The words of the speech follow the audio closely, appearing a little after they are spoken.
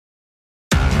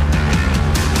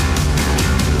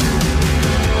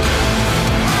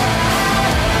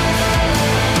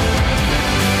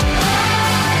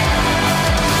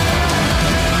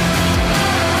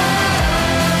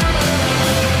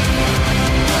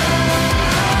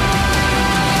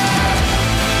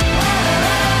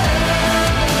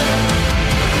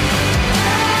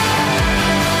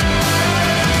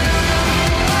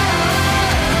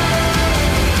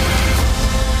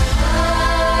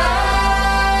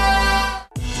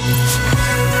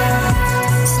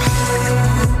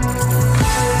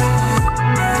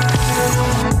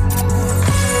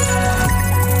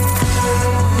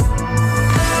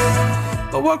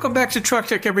welcome back to Truck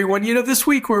Tech, everyone. This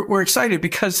week we're excited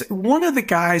because one of the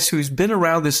guys who's been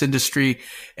around this industry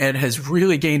and has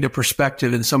really gained a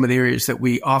perspective in some of the areas that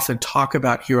we often talk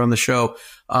about here on the show,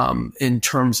 in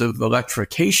terms of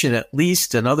electrification, at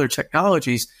least, and other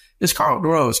technologies, is Carlton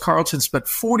Rose. Carlton spent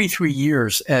 43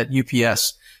 years at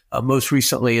UPS, most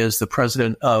recently as the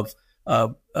president of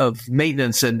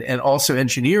maintenance and also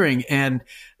engineering. And,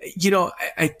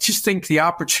 I just think the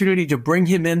opportunity to bring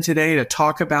him in today to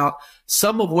talk about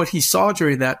some of what he saw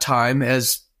during that time,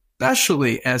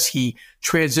 especially as he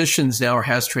transitions now or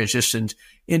has transitioned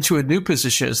into a new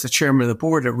position as the chairman of the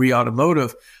board at REE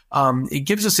Automotive, it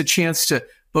gives us a chance to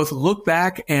both look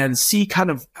back and see kind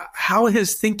of how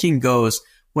his thinking goes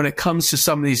when it comes to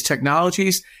some of these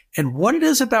technologies and what it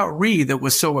is about REE that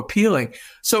was so appealing.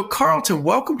 So, Carlton,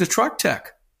 welcome to Truck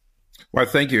Tech. Well,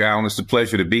 thank you, Alan. It's a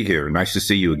pleasure to be here. Nice to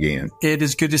see you again. It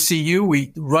is good to see you.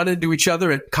 We run into each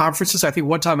other at conferences. I think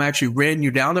one time I actually ran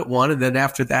you down at one, and then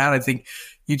after that, I think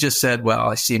you just said, "Well,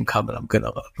 I see him coming. I'm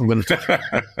gonna talk."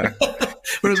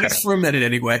 But at least for a minute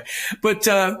anyway. But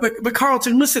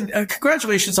Carlton, listen,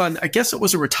 congratulations on, I guess it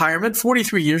was a retirement.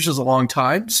 43 years is a long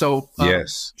time. So,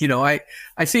 yes, I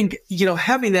think,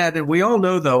 having that, and we all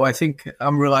know though, I think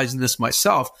I'm realizing this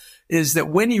myself, is that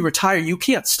when you retire, you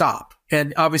can't stop.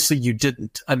 And obviously you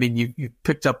didn't. I mean, you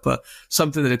picked up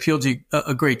something that appealed to you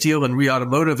a great deal in REE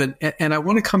Automotive. And I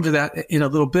want to come to that in a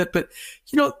little bit. But,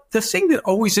 the thing that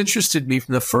always interested me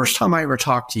from the first time I ever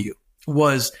talked to you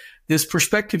was this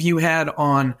perspective you had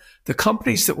on the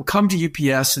companies that will come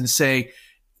to UPS and say,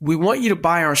 we want you to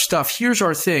buy our stuff. Here's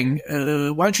our thing.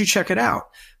 Why don't you check it out?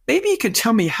 Maybe you can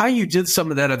tell me how you did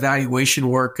some of that evaluation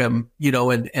work, and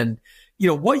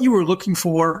what you were looking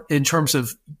for in terms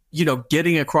of,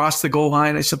 getting across the goal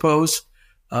line, I suppose.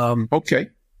 Okay.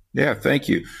 Yeah, thank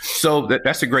you. So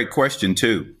that's a great question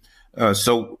too.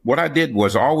 So what I did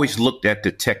was I always looked at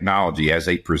the technology as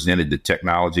they presented the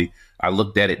technology. I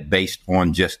looked at it based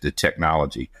on just the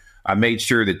technology. I made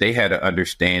sure that they had an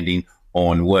understanding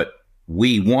on what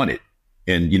we wanted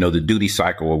and, the duty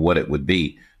cycle of what it would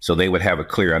be. So they would have a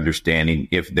clear understanding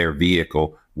if their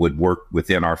vehicle would work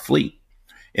within our fleet.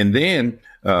 And then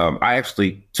I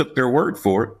actually took their word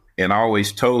for it. And I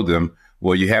always told them,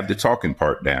 well, you have the talking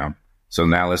part down. So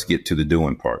now let's get to the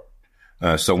doing part.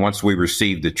 So once we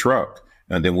received the truck,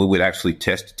 then we would actually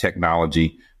test the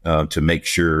technology to make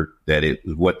sure that it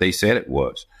was what they said it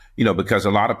was, because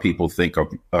a lot of people think of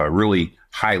really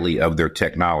highly of their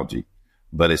technology,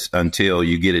 but it's until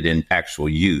you get it in actual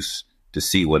use to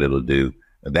see what it'll do.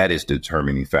 That is the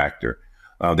determining factor.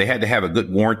 They had to have a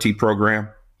good warranty program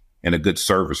and a good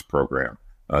service program.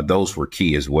 Those were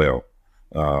key as well.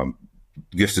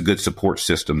 Just a good support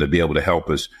system to be able to help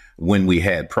us when we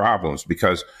had problems,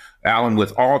 because Alan,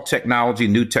 with all technology,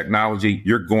 new technology,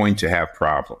 you're going to have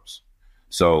problems.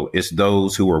 So it's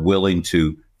those who are willing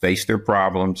to face their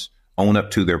problems, own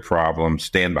up to their problems,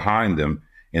 stand behind them,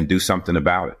 and do something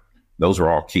about it. Those are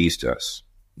all keys to us.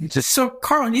 So,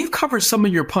 Carlton, you've covered some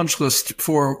of your punch list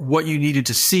for what you needed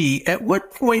to see. At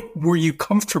what point were you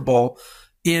comfortable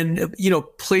in,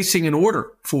 placing an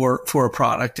order for a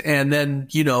product? And then,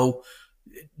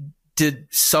 did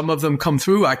some of them come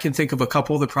through? I can think of a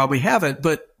couple that probably haven't,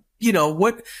 but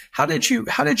how did you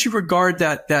regard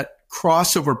that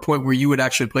crossover point where you would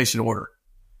actually place an order?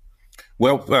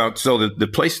 Well, so the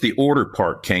place the order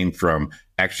part came from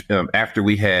after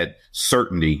we had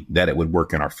certainty that it would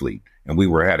work in our fleet, and we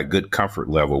were at a good comfort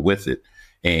level with it.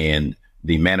 And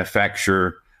the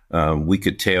manufacturer, we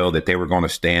could tell that they were going to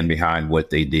stand behind what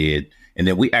they did. And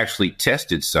then we actually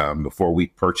tested some before we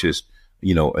purchased,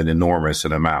 an enormous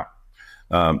amount.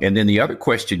 And then the other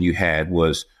question you had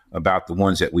was about the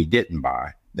ones that we didn't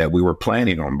buy, that we were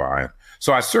planning on buying.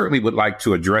 So I certainly would like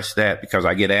to address that because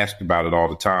I get asked about it all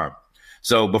the time.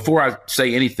 So before I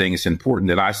say anything, it's important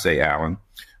that I say, Alan,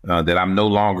 that I'm no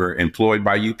longer employed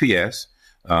by UPS.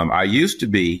 I used to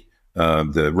be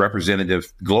the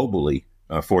representative globally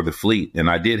for the fleet, and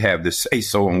I did have the say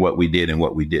so on what we did and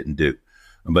what we didn't do.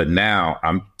 But now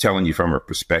I'm telling you from a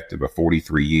perspective of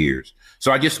 43 years.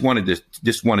 So I just wanted to,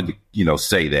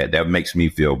 say that makes me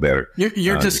feel better.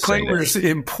 Your disclaimer is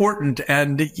important,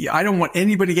 and I don't want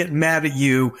anybody getting mad at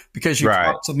you because you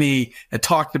talked to me and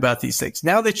talked about these things.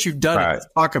 Now that you've done it, let's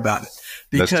talk about it.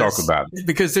 Let's talk about it.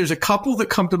 Because there's a couple that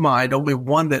come to mind. Only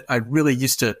one that I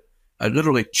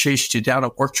literally chased you down a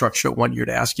work truck show one year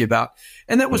to ask you about,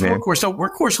 and that was Workhorse. Now,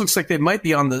 Workhorse looks like they might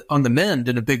be on the mend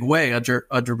in a big way under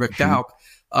Rick Dowk.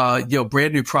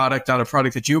 Brand new product, not a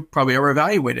product that you probably ever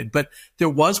evaluated, but there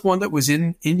was one that was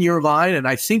in your line, and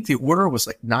I think the order was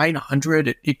like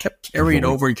 900. It kept carrying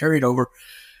over and carried over.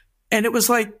 And it was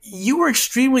like you were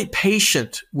extremely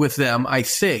patient with them, I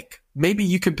think. Maybe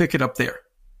you could pick it up there.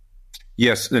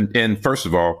 Yes. And first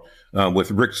of all,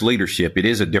 with Rick's leadership, it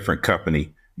is a different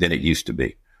company than it used to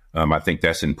be. I think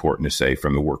that's important to say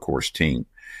from the Workhorse team.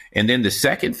 And then the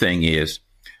second thing is,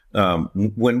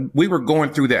 when we were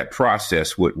going through that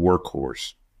process with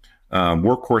Workhorse,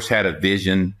 Workhorse had a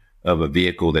vision of a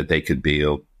vehicle that they could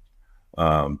build.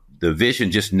 The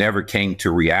vision just never came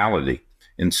to reality.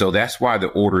 And so that's why the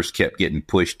orders kept getting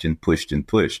pushed and pushed and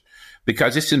pushed,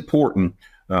 because it's important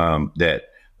that,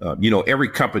 every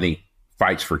company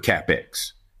fights for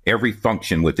CapEx. Every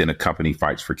function within a company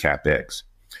fights for CapEx.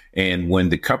 And when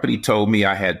the company told me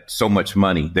I had so much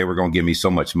money, they were going to give me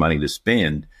so much money to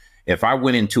spend. If I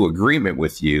went into agreement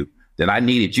with you, then I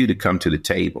needed you to come to the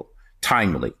table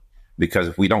timely, because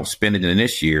if we don't spend it in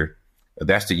this year,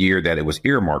 that's the year that it was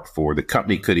earmarked for. The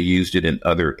company could have used it in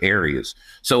other areas.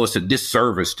 So it's a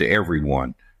disservice to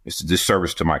everyone. It's a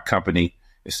disservice to my company.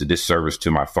 It's a disservice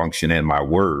to my function and my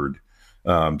word.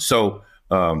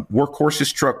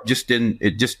 Workhorse's truck just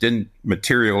didn't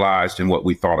materialize in what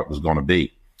we thought it was going to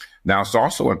be. Now, it's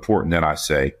also important that I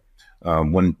say,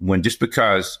 when just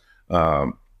because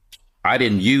I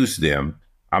didn't use them,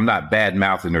 I'm not bad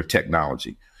mouthing their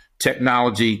technology.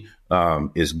 Technology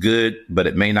is good, but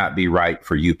it may not be right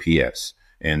for UPS.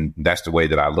 And that's the way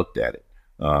that I looked at it.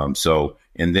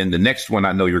 And then the next one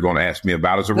I know you're going to ask me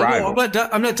about is Arrival. No,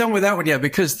 I'm not done with that one yet,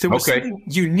 because there was something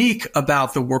unique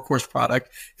about the Workhorse product.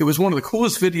 It was one of the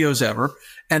coolest videos ever.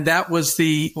 And that was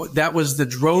the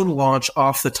drone launch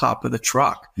off the top of the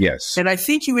truck. Yes. And I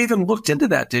think you even looked into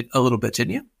that a little bit,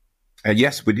 didn't you?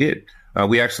 Yes, we did.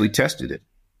 We actually tested it.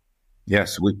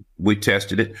 Yes, we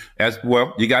tested it. As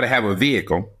well, you got to have a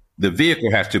vehicle. The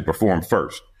vehicle has to perform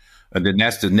first, and then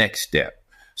that's the next step.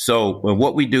 So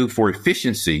what we do for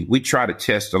efficiency, we try to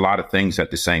test a lot of things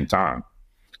at the same time,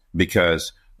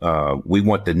 because we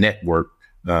want the network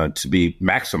to be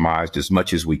maximized as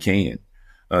much as we can.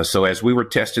 So as we were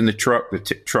testing the truck,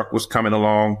 truck was coming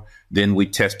along. Then we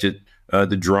tested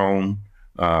the drone.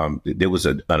 There was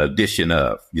an addition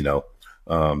of,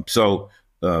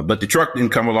 but the truck didn't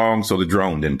come along, so the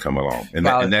drone didn't come along, and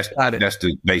that's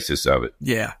the basis of it.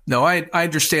 Yeah, no, I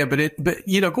understand, but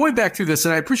going back through this,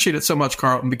 and I appreciate it so much,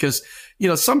 Carlton, because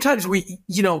sometimes we,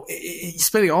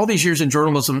 spending all these years in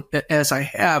journalism as I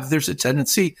have, there's a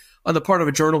tendency on the part of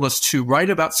a journalist to write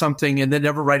about something and then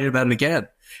never write about it again,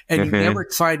 and you never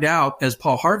find out, as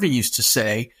Paul Harvey used to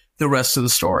say, the rest of the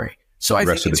story. So I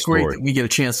think it's great that we get a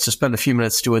chance to spend a few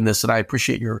minutes doing this, and I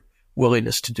appreciate your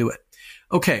willingness to do it.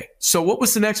 Okay, so what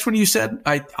was the next one you said?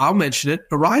 I'll mention it.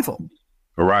 Arrival.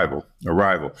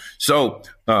 So,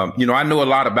 I know a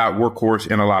lot about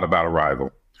Workhorse and a lot about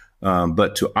Arrival,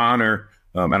 but to honor,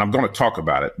 and I'm going to talk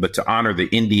about it, but to honor the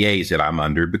NDAs that I'm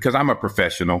under, because I'm a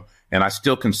professional and I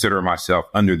still consider myself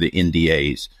under the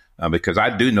NDAs, because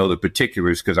I do know the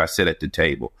particulars because I sit at the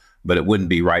table, but it wouldn't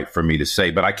be right for me to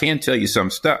say. But I can tell you some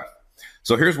stuff.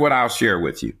 So here's what I'll share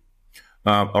with you.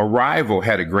 Arrival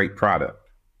had a great product.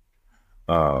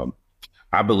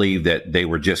 I believe that they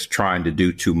were just trying to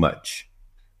do too much.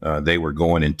 They were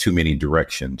going in too many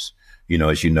directions.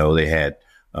 As you know, they had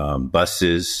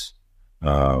buses.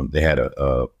 They had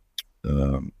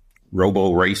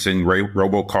robo racing,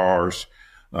 robo cars.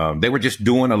 They were just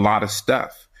doing a lot of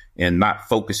stuff and not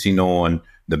focusing on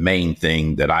the main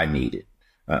thing that I needed.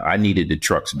 I needed the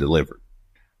trucks delivered.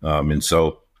 And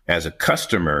so as a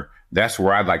customer, that's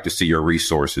where I'd like to see your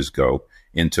resources go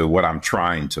into what I'm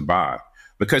trying to buy.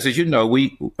 Because as you know,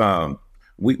 we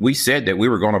said that we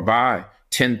were going to buy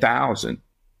 10,000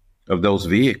 of those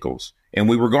vehicles, and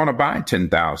we were going to buy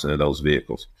 10,000 of those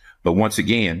vehicles. But once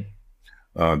again,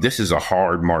 this is a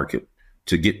hard market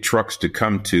to get trucks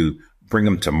to bring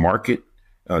them to market.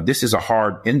 This is a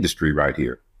hard industry right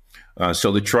here.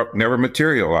 So the truck never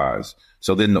materialized.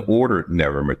 So then the order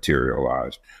never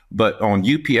materialized. But on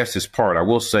UPS's part, I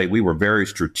will say we were very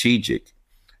strategic,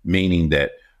 meaning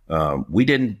that we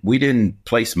didn't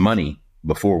place money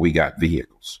before we got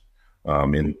vehicles.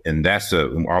 And that's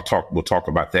we'll talk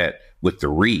about that with the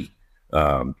REE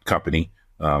company,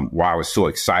 why I was so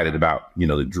excited about,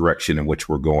 the direction in which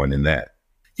we're going in that.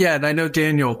 Yeah. And I know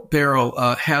Daniel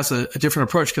Barrow has a different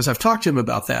approach, because I've talked to him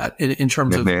about that in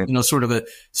terms of, sort of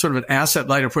an asset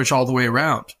light approach all the way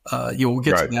around. We'll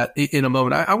get to that in a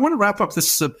moment. I want to wrap up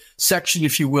this section,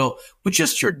 if you will, with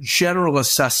just your general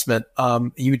assessment.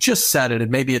 You just said it, and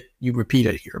maybe you repeat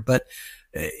it here, but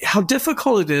how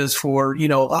difficult it is for, a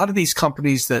lot of these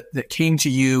companies that came to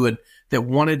you and that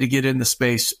wanted to get in the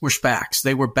space were SPACs.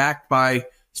 They were backed by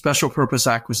special purpose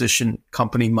acquisition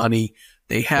company money.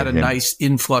 They had a nice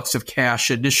influx of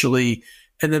cash initially,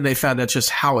 And then they found out just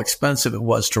how expensive it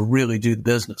was to really do the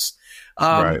business.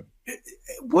 Right.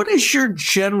 What is your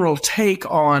general take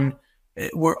on,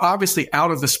 we're obviously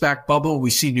out of the SPAC bubble. We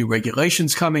see new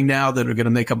regulations coming now that are going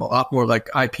to make them a lot more like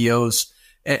IPOs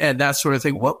and that sort of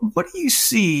thing. What do you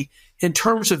see in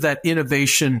terms of that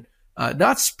innovation,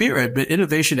 not spirit, but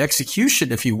innovation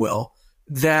execution, if you will,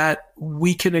 that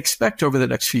we can expect over the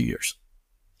next few years?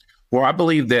 Well, I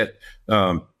believe that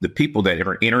the people that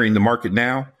are entering the market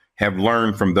now have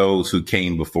learned from those who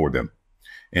came before them.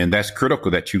 And that's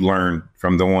critical that you learn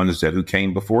from the ones who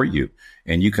came before you.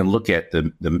 And you can look at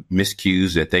the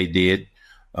miscues that they did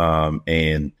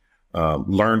and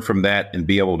learn from that and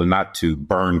be able to not to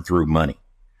burn through money.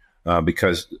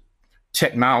 Because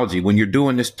technology, when you're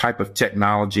doing this type of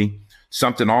technology,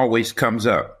 something always comes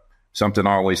up. Something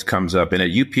always comes up. And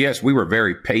at UPS, we were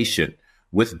very patient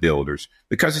with builders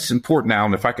because it's important now.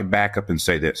 And if I could back up and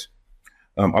say this,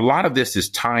 a lot of this is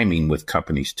timing with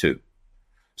companies too.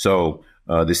 So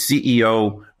the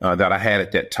CEO that I had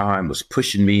at that time was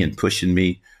pushing me and pushing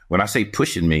me. When I say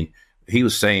pushing me, he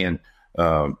was saying,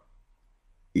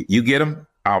 you get them,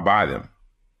 I'll buy them.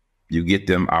 You get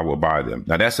them, I will buy them.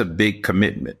 Now, that's a big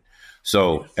commitment.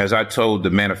 So as I told the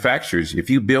manufacturers, if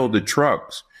you build the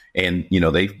trucks and,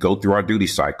 they go through our duty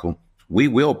cycle, we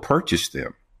will purchase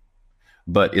them.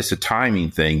 But it's a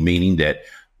timing thing, meaning that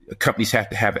companies have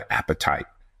to have an appetite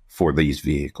for these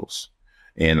vehicles.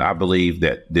 And I believe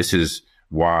that this is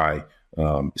why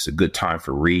it's a good time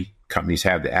for REE. Companies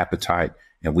have the appetite,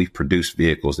 and we've produced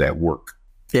vehicles that work.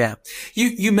 Yeah.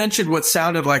 You mentioned what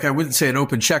sounded like, I wouldn't say an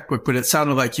open checkbook, but it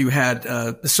sounded like you had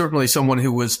certainly someone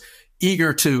who was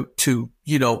eager to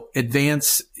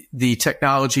advance the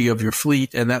technology of your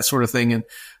fleet and that sort of thing. And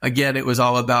again, it was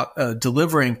all about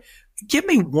delivering. Give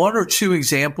me one or two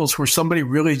examples where somebody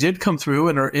really did come through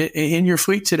and are in your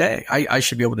fleet today. I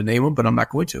should be able to name them, but I'm not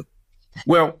going to.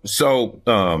 Well, so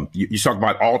you talk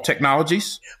about all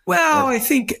technologies? Well, I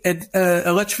think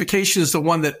electrification is the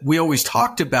one that we always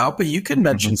talked about, but you can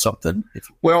mention something.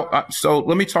 Well, so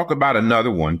let me talk about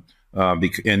another one,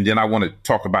 and then I want to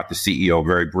talk about the CEO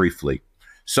very briefly.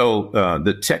 So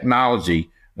the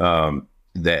technology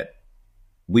that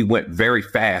we went very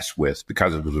fast with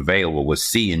because it was available was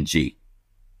CNG.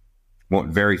 Went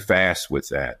very fast with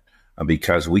that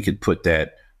because we could put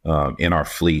that in our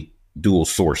fleet, dual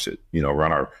source it,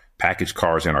 run our package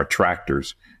cars and our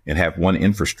tractors and have one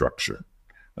infrastructure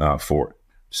for it.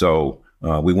 So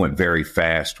we went very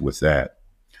fast with that.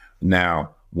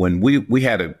 Now, when we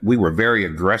were very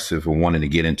aggressive in wanting to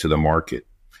get into the market,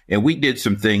 and we did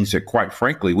some things that, quite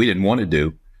frankly, we didn't want to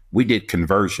do. We did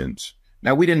conversions.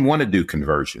 Now, we didn't want to do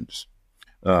conversions,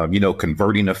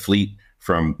 converting a fleet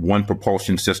from one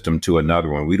propulsion system to another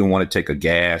one. We don't want to take a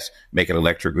gas, make it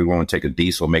electric. We want to take a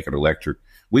diesel, make it electric.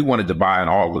 We wanted to buy an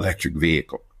all electric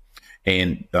vehicle.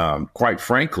 And quite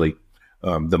frankly,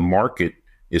 the market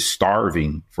is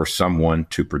starving for someone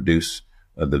to produce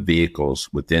the vehicles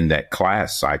within that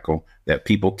class cycle that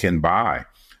people can buy.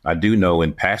 I do know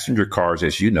in passenger cars,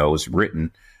 as you know, it's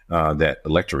written that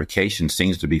electrification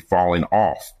seems to be falling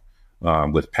off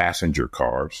with passenger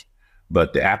cars,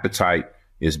 but the appetite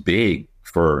is big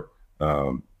for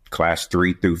class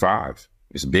 3 through 5.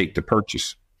 It's big to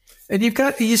purchase. And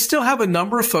you still have a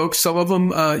number of folks, some of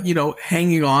them,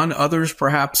 hanging on, others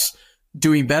perhaps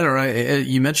doing better.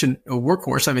 You mentioned a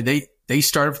Workhorse. I mean, they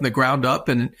started from the ground up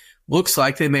and it looks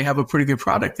like they may have a pretty good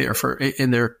product there in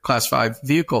their class 5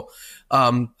 vehicle.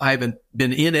 I haven't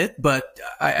been in it, but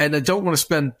I don't want to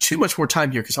spend too much more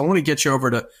time here because I want to get you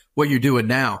over to what you're doing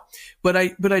now. But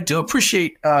I do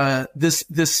appreciate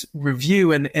this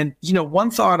review. And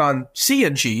one thought on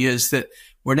CNG is that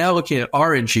we're now looking at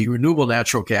RNG, renewable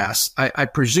natural gas. I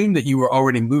presume that you were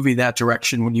already moving that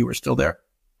direction when you were still there.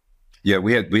 Yeah,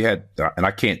 we had, and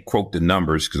I can't quote the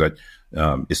numbers because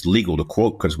it's legal to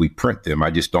quote because we print them.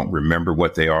 I just don't remember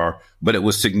what they are, but it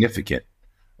was significant.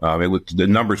 The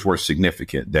numbers were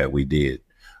significant that we did.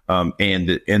 And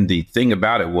the thing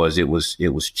about it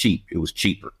was cheap. It was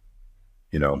cheaper,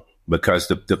 because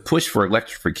the push for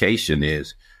electrification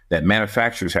is that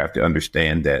manufacturers have to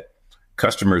understand that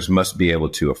customers must be able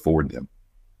to afford them,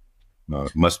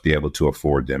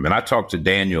 And I talked to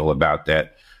Daniel about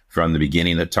that from the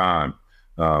beginning of time.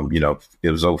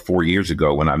 It was over 4 years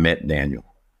ago when I met Daniel.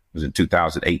 It was in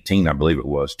 2018, I believe it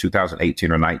was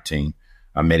 2018 or 19.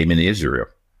 I met him in Israel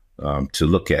to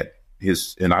look at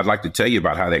his, and I'd like to tell you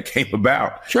about how that came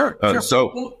about. Sure. Let's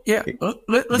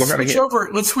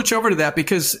switch over to that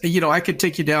because, I could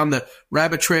take you down the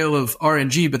rabbit trail of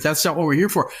RNG, but that's not what we're here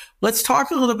for. Let's talk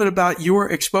a little bit about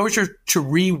your exposure to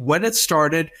REE, when it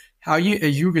started, how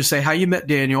you were going to say how you met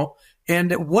Daniel,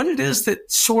 and what it is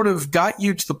that sort of got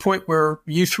you to the point where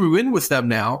you threw in with them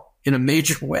now in a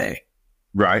major way.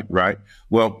 Right, right.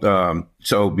 Well,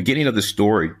 so beginning of the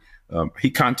story,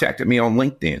 he contacted me on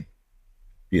LinkedIn.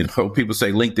 People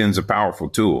say LinkedIn's a powerful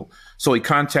tool. So he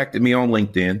contacted me on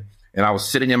LinkedIn, and I was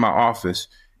sitting in my office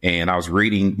and I was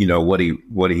reading, what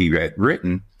he had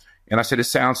written. And I said, it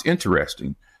sounds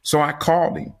interesting. So I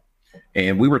called him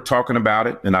and we were talking about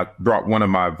it. And I brought one of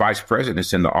my vice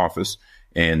presidents in the office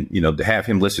and, to have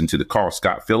him listen to the call,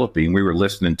 Scott Philippi. And we were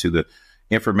listening to the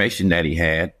information that he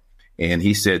had. And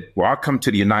he said, well, I'll come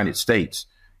to the United States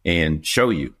and show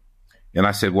you. And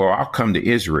I said, well, I'll come to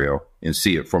Israel and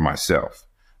see it for myself,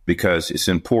 because it's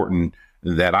important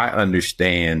that I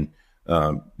understand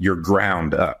your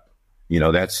ground up.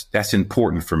 That's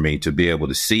important for me to be able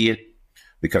to see it,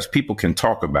 because people can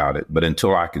talk about it, but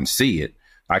until I can see it,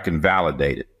 I can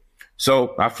validate it.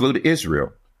 So I flew to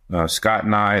Israel. Scott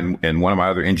and I and one of my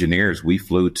other engineers, we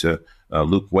flew to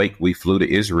Luke Wake. We flew to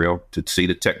Israel to see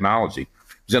the technology. It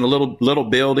was in a little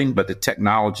building, but the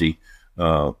technology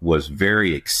was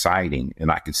very exciting,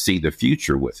 and I could see the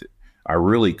future with it. I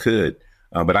really could,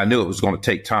 but I knew it was going to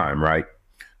take time, right?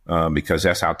 Because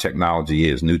that's how technology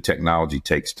is. New technology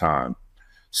takes time.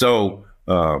 So,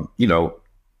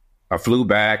 I flew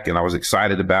back and I was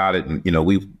excited about it. And,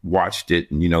 we watched it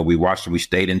and, we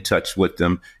stayed in touch with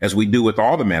them, as we do with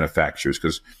all the manufacturers,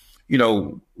 because,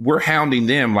 we're hounding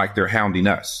them like they're hounding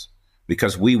us,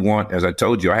 because we want, as I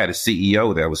told you, I had a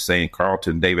CEO that was saying,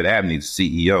 Carlton David Abney, the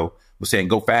CEO, was saying,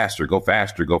 go faster, go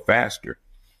faster, go faster.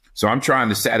 So I'm trying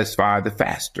to satisfy the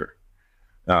faster,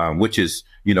 which is,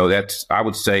 I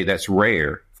would say that's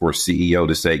rare for a CEO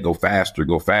to say, go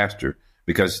faster,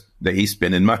 because he's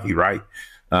spending money, right?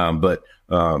 But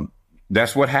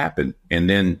that's what happened. And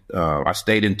then I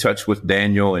stayed in touch with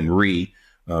Daniel and REE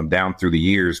down through the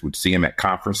years, would see him at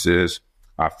conferences.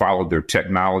 I followed their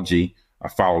technology. I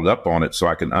followed up on it so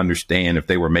I can understand if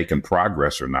they were making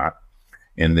progress or not.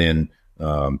 And then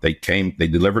they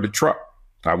delivered a truck.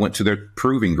 I went to their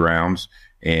proving grounds,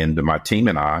 and my team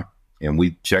and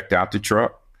we checked out the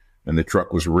truck, and the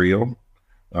truck was real,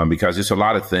 because it's a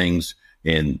lot of things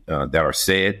that are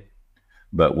said.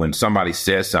 But when somebody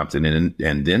says something and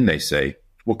then they say,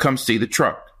 well, come see the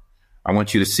truck. I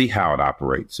want you to see how it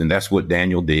operates. And that's what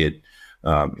Daniel did.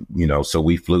 So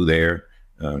we flew there,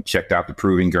 checked out the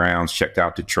proving grounds, checked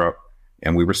out the truck,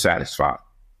 and we were satisfied.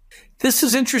 This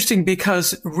is interesting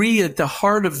because REE, at the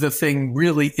heart of the thing,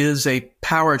 really is a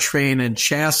powertrain and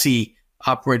chassis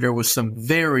operator with some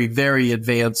very, very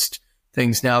advanced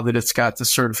things now that it's got the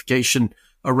certification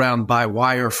around by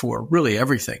wire for really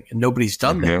everything, and nobody's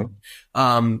done that.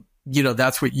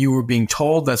 That's what you were being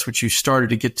told. That's what you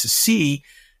started to get to see.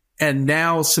 And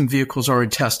now some vehicles are in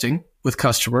testing with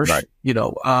customers, right.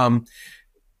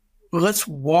 Let's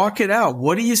walk it out.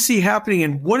 What do you see happening,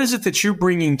 and what is it that you're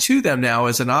bringing to them now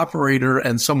as an operator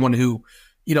and someone who,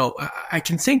 I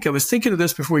was thinking of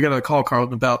this before we got on the call,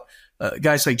 Carlton, about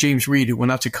guys like James Reed, who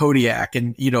went out to Kodiak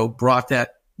and, brought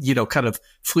that, kind of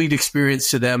fleet experience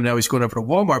to them. Now he's going over to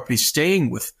Walmart, but he's staying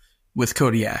with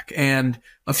Kodiak, and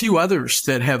a few others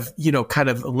that have, kind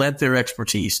of lent their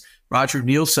expertise. Roger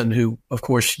Nielsen, who, of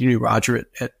course, you knew Roger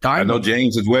at Daimler. I know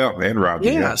James as well, and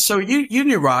Roger. Yeah. So you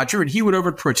knew Roger, and he went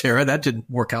over to Proterra. That didn't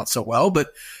work out so well. But,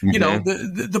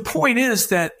 the point is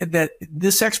that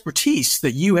this expertise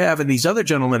that you have and these other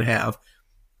gentlemen have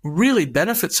really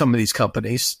benefit some of these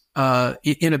companies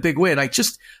in a big way. And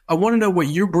I want to know what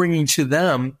you're bringing to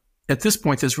them at this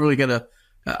point that's really going to,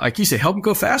 like you say, help them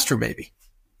go faster, maybe.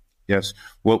 Yes.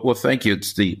 Well, thank you.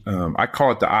 It's I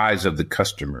call it the eyes of the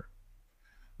customer,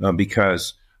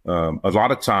 because a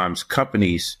lot of times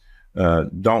companies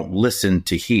don't listen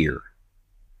to hear.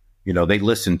 They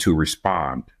listen to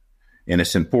respond. And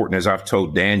it's important, as I've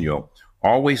told Daniel,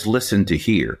 always listen to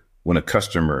hear when a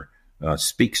customer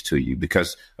speaks to you,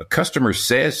 because a customer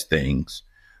says things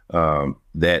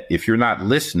that if you're not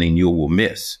listening, you will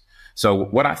miss. So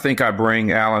what I think I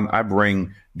bring, Alan, I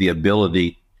bring the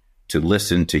ability to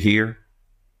listen to hear.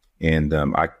 And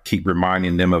I keep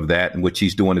reminding them of that, in which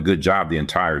he's doing a good job. The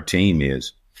entire team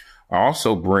is. I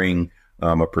also bring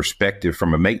a perspective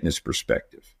from a maintenance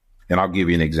perspective. And I'll give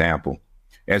you an example.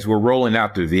 As we're rolling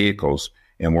out the vehicles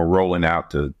and we're rolling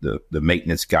out the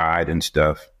maintenance guide and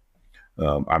stuff,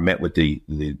 I met with the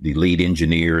lead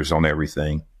engineers on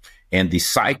everything, and the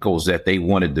cycles that they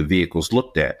wanted the vehicles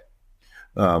looked at,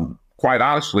 quite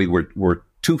honestly, were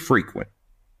too frequent.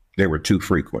 They were too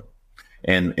frequent.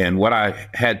 And what I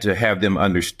had to have them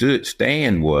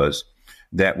understand was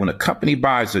that when a company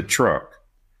buys a truck,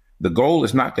 the goal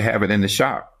is not to have it in the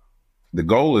shop. The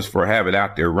goal is for have it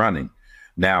out there running.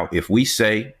 Now, if we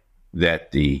say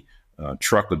that the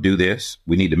truck will do this.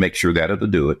 We need to make sure that it'll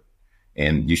do it.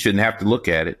 And you shouldn't have to look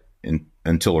at it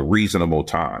until a reasonable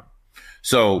time.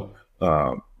 So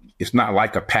it's not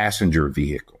like a passenger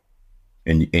vehicle.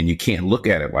 And you can't look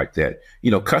at it like that.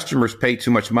 Customers pay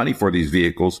too much money for these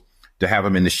vehicles to have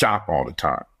them in the shop all the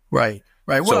time. Right.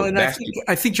 Well, So and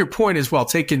I think your point is well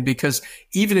taken, because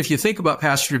even if you think about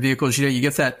passenger vehicles, you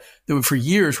get that for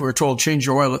years we were told change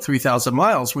your oil at 3,000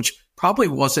 miles, which probably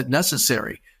wasn't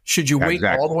necessary. Should you wait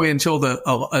all the way until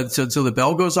the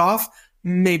bell goes off?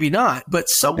 Maybe not. But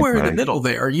somewhere in the middle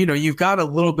there, you've got a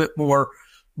little bit more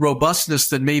robustness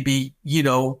than maybe,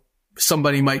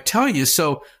 somebody might tell you.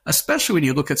 So especially when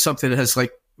you look at something that has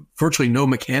like virtually no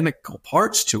mechanical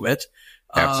parts to it.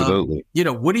 Absolutely.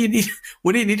 What do you need?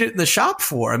 What do you need it in the shop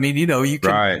for? I mean, you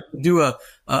can do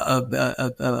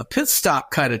a pit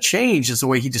stop kind of change, is the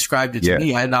way he described it to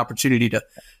me. I had an opportunity to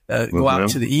go out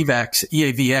to the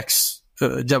EAVX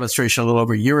demonstration a little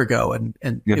over a year ago, and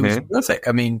it was terrific.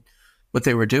 I mean, what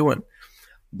they were doing.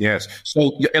 Yes.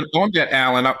 So, and on that,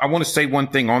 Alan, I want to say one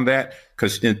thing on that,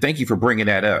 and thank you for bringing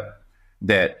that up.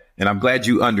 And I'm glad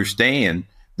you understand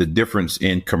the difference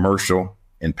in commercial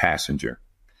and passenger.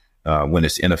 When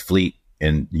it's in a fleet,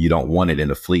 and you don't want it in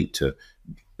a fleet to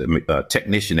a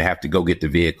technician to have to go get the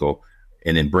vehicle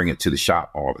and then bring it to the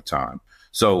shop all the time.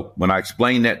 So when I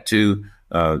explained that to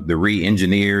the REE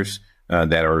engineers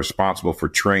that are responsible for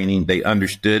training, they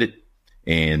understood it,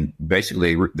 and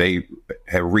basically they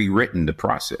have rewritten the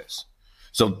process.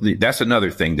 So that's another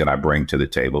thing that I bring to the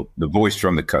table, the voice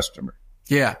from the customer.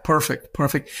 Yeah, perfect.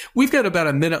 We've got about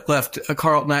a minute left,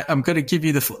 Carlton. I'm going to give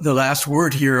you the last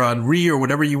word here on REE or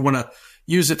whatever you want to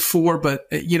use it for. But,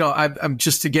 I'm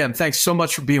just, again, thanks so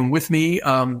much for being with me.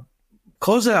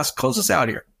 Close us out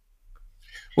here.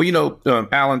 Well,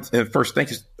 Alan, first,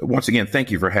 thank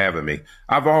you for having me.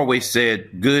 I've always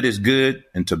said good is good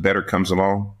until better comes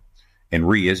along, and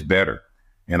REE is better.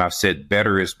 And I've said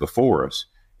better is before us.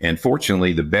 And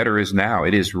fortunately, the better is now.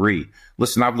 It is REE.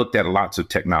 Listen, I've looked at lots of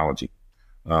technology.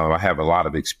 I have a lot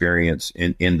of experience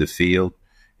in the field,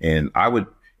 and I would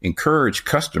encourage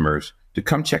customers to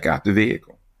come check out the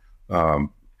vehicle.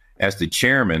 As the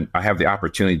chairman, I have the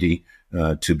opportunity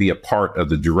to be a part of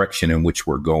the direction in which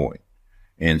we're going.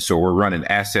 And so we're running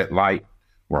asset light.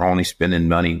 We're only spending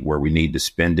money where we need to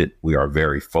spend it. We are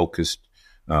very focused.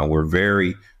 We're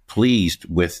very pleased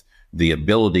with the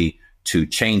ability to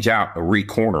change out a REE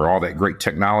corner, all that great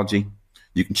technology.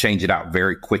 You can change it out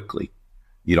very quickly.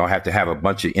 You don't have to have a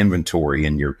bunch of inventory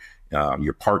in your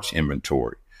parts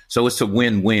inventory. So it's a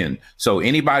win-win. So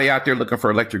anybody out there looking for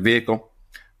an electric vehicle,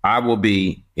 I will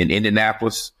be in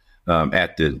Indianapolis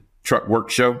at the Truck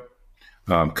Work Show.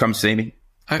 Come see me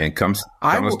and come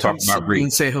let's talk about REE.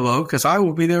 And say hello, because I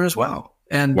will be there as well.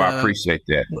 And I appreciate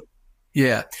that.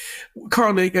 Yeah.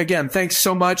 Carl, again, thanks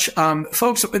so much.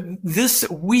 Folks, this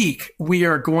week we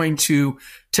are going to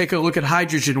take a look at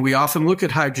hydrogen. We often look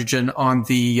at hydrogen on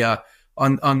the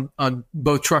on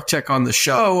both Truck Tech on the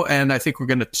show. And I think we're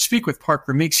going to speak with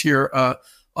Parker Meeks here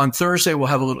on Thursday. We'll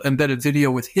have a little embedded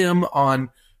video with him on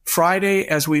Friday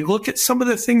as we look at some of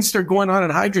the things that are going on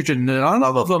in hydrogen. And not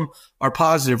all of them are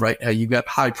positive right now. You've got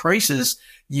high prices.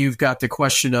 You've got the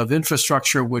question of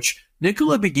infrastructure, which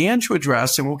Nicola began to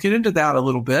address, and we'll get into that a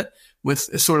little bit with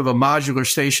sort of a modular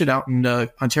station out in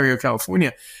Ontario,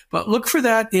 California. But look for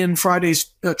that in Friday's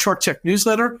Truck Tech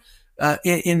newsletter.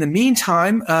 In the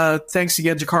meantime, thanks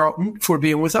again to Carlton for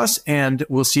being with us, and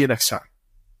we'll see you next time.